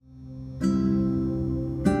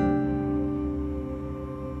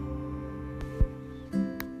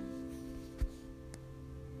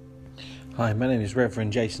Hi, my name is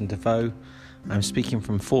Reverend Jason Defoe. I'm speaking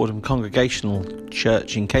from Fordham Congregational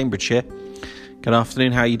Church in Cambridgeshire. Good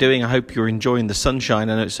afternoon, how are you doing? I hope you're enjoying the sunshine.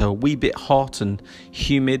 I know it's a wee bit hot and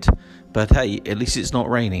humid, but hey, at least it's not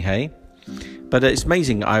raining, hey? But it's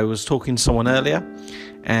amazing. I was talking to someone earlier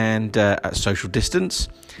and at social distance,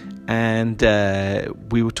 and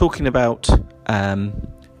we were talking about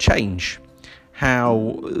change.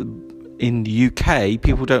 How in the UK,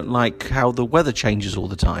 people don't like how the weather changes all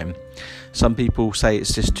the time. Some people say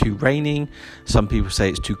it's just too raining. Some people say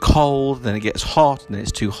it's too cold. Then it gets hot, and then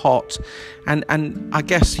it's too hot. And I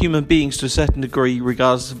guess human beings, to a certain degree,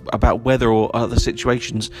 regardless about weather or other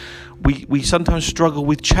situations, we sometimes struggle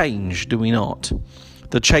with change, do we not?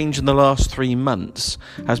 The change in the last 3 months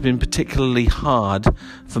has been particularly hard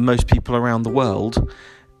for most people around the world,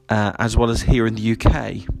 as well as here in the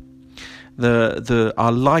UK.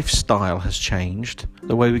 Our lifestyle has changed.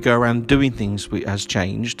 The way we go around doing things has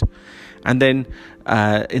changed. And then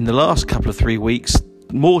in the last couple of 3 weeks,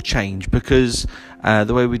 more change, because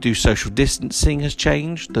the way we do social distancing has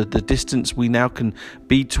changed. The distance we now can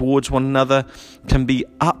be towards one another can be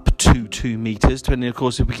up to 2 meters, depending, of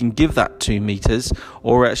course, if we can give that 2 meters,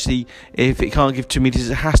 or actually, if it can't give 2 meters,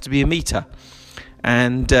 it has to be a meter.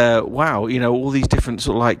 And wow, all these different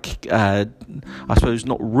sort of I suppose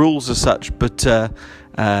not rules as such, but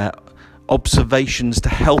observations to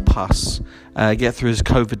help us get through this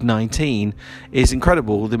COVID-19 is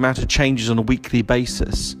incredible. The amount of changes on a weekly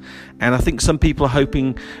basis, and I think some people are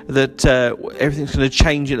hoping that everything's going to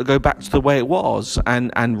change and it'll go back to the way it was,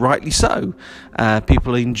 and rightly so.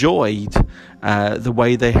 People enjoyed the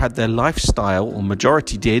way they had their lifestyle, or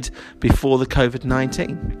majority did, before the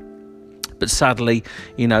COVID-19. But sadly,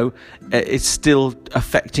 it's still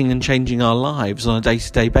affecting and changing our lives on a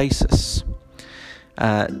day-to-day basis.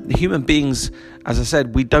 Human beings, as I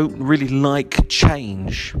said, we don't really like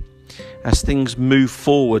change. As things move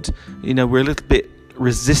forward, we're a little bit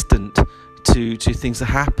resistant to things that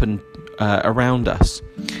happen around us.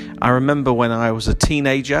 I remember when I was a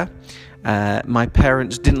teenager, my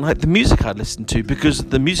parents didn't like the music I listened to because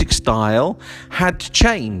the music style had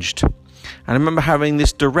changed. And I remember having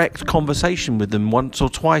this direct conversation with them once or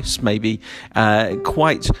twice, maybe,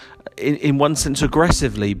 quite in one sense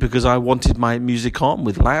aggressively, because I wanted my music on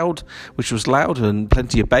which was loud and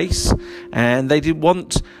plenty of bass, and they didn't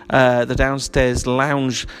want the downstairs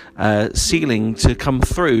lounge ceiling to come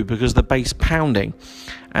through because of the bass pounding.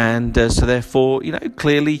 And so therefore,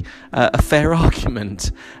 clearly a fair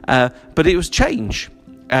argument. But it was change.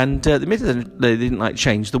 And admittedly, they didn't like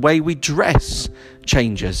change. The way we dress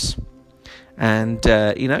changes. And,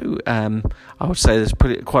 I would say there's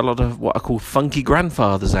quite a lot of what I call funky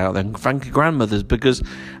grandfathers out there, and funky grandmothers, because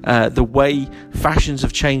the way fashions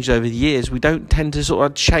have changed over the years, we don't tend to sort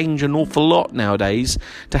of change an awful lot nowadays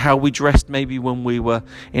to how we dressed maybe when we were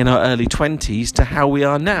in our early 20s to how we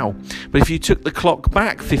are now. But if you took the clock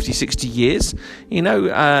back 50, 60 years,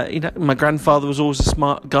 my grandfather was always a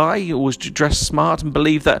smart guy. He always dressed smart and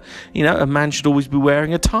believed that, a man should always be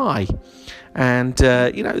wearing a tie. And,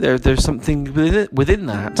 there's something within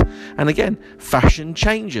that. And again, fashion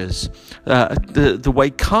changes. The way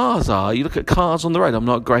cars are, you look at cars on the road. I'm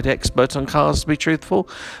not a great expert on cars, to be truthful,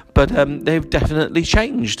 but they've definitely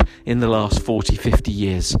changed in the last 40, 50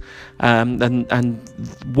 years. And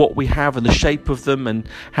what we have and the shape of them and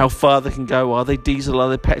how far they can go. Are they diesel? Are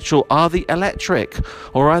they petrol? Are they electric?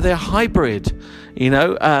 Or are they a hybrid?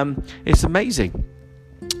 It's amazing.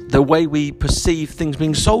 The way we perceive things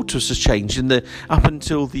being sold to us has changed. Up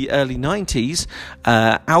until the early 90s,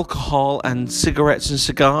 alcohol and cigarettes and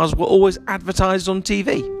cigars were always advertised on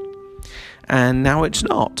TV. And now it's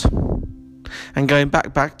not. And going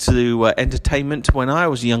back to entertainment, when I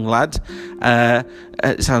was a young lad,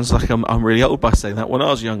 it sounds like I'm really old by saying that, when I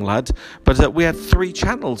was a young lad, but we had 3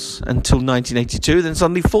 channels until 1982, then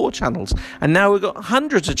suddenly 4 channels, and now we've got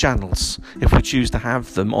hundreds of channels if we choose to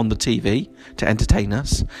have them on the TV to entertain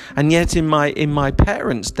us. And yet in my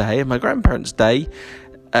parents' day and my grandparents' day,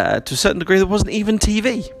 to a certain degree, there wasn't even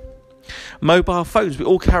TV. Mobile phones, we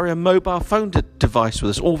all carry a mobile phone device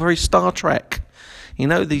with us, all very Star Trek.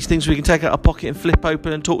 These things we can take out our pocket and flip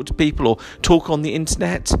open and talk to people, or talk on the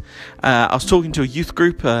internet. I was talking to a youth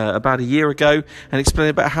group about a year ago and explaining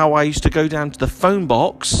about how I used to go down to the phone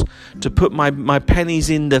box to put my pennies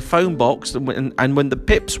in the phone box, and when the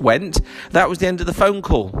pips went, that was the end of the phone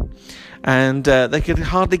call. And they could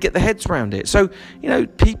hardly get their heads around it. So,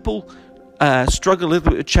 people struggle a little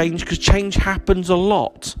bit with change, because change happens a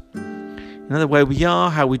lot. The way we are,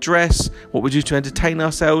 how we dress, what we do to entertain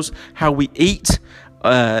ourselves, how we eat,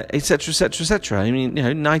 etc., etc., etc. I mean,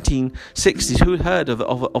 1960s. Who had heard of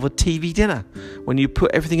a TV dinner when you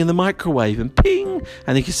put everything in the microwave and ping,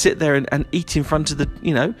 and you could sit there and eat in front of the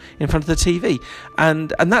TV,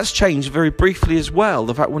 and that's changed very briefly as well.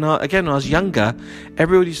 The fact when I was younger,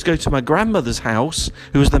 everybody used to go to my grandmother's house,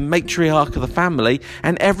 who was the matriarch of the family,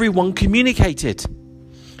 and everyone communicated.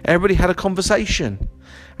 Everybody had a conversation,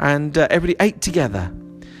 and everybody ate together.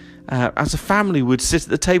 As a family, would sit at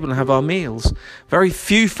the table and have our meals. Very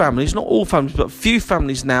few families, not all families, but few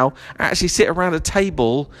families now actually sit around a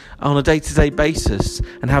table on a day-to-day basis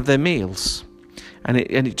and have their meals. And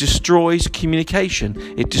it destroys communication.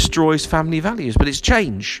 It destroys family values. But it's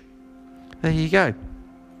change. There you go.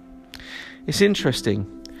 It's interesting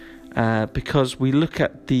because we look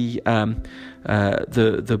at the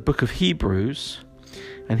book of Hebrews,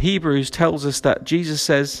 and Hebrews tells us that Jesus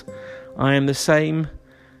says, "I am the same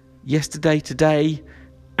yesterday, today,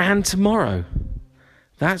 and tomorrow."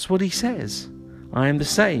 That's what he says. I am the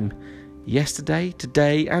same yesterday,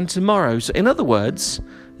 today, and tomorrow. So in other words,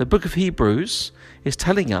 the book of Hebrews is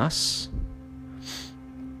telling us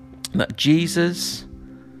that Jesus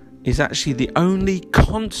is actually the only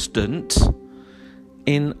constant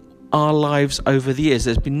in our lives over the years.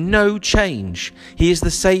 There's been no change. He is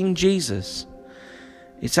the same Jesus.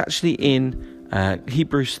 It's actually in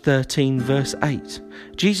Hebrews 13 verse 8.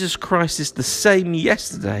 Jesus Christ is the same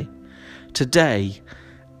yesterday, today,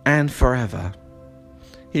 and forever.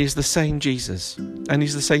 He is the same Jesus. And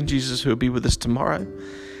he's the same Jesus who will be with us tomorrow.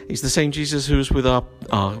 He's the same Jesus who was with our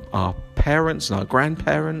parents and our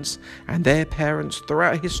grandparents and their parents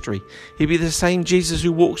throughout history. He'll be the same Jesus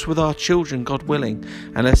who walks with our children, God willing,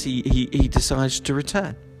 unless he decides to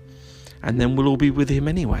return. And then we'll all be with him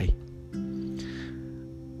anyway.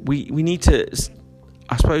 We need to,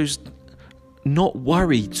 I suppose, not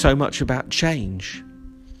worry so much about change,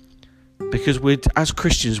 because as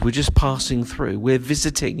Christians, we're just passing through. We're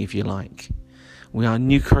visiting, if you like. We are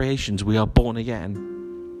new creations. We are born again.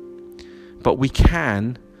 But we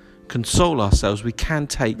can console ourselves. We can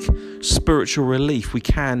take spiritual relief. We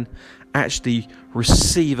can actually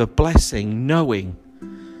receive a blessing knowing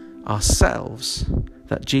ourselves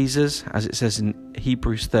that Jesus, as it says in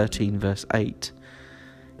Hebrews 13 verse 8,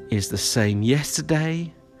 is the same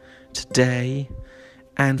yesterday, today,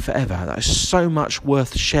 and forever. That is so much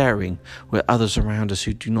worth sharing with others around us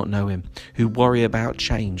who do not know him, who worry about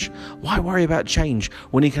change. Why worry about change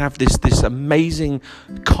when you can have this amazing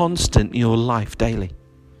constant in your life daily?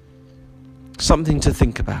 Something to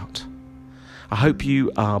think about. I hope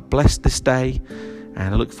you are blessed this day,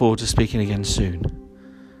 and I look forward to speaking again soon.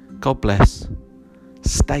 God bless.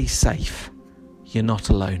 Stay safe. You're not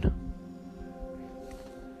alone.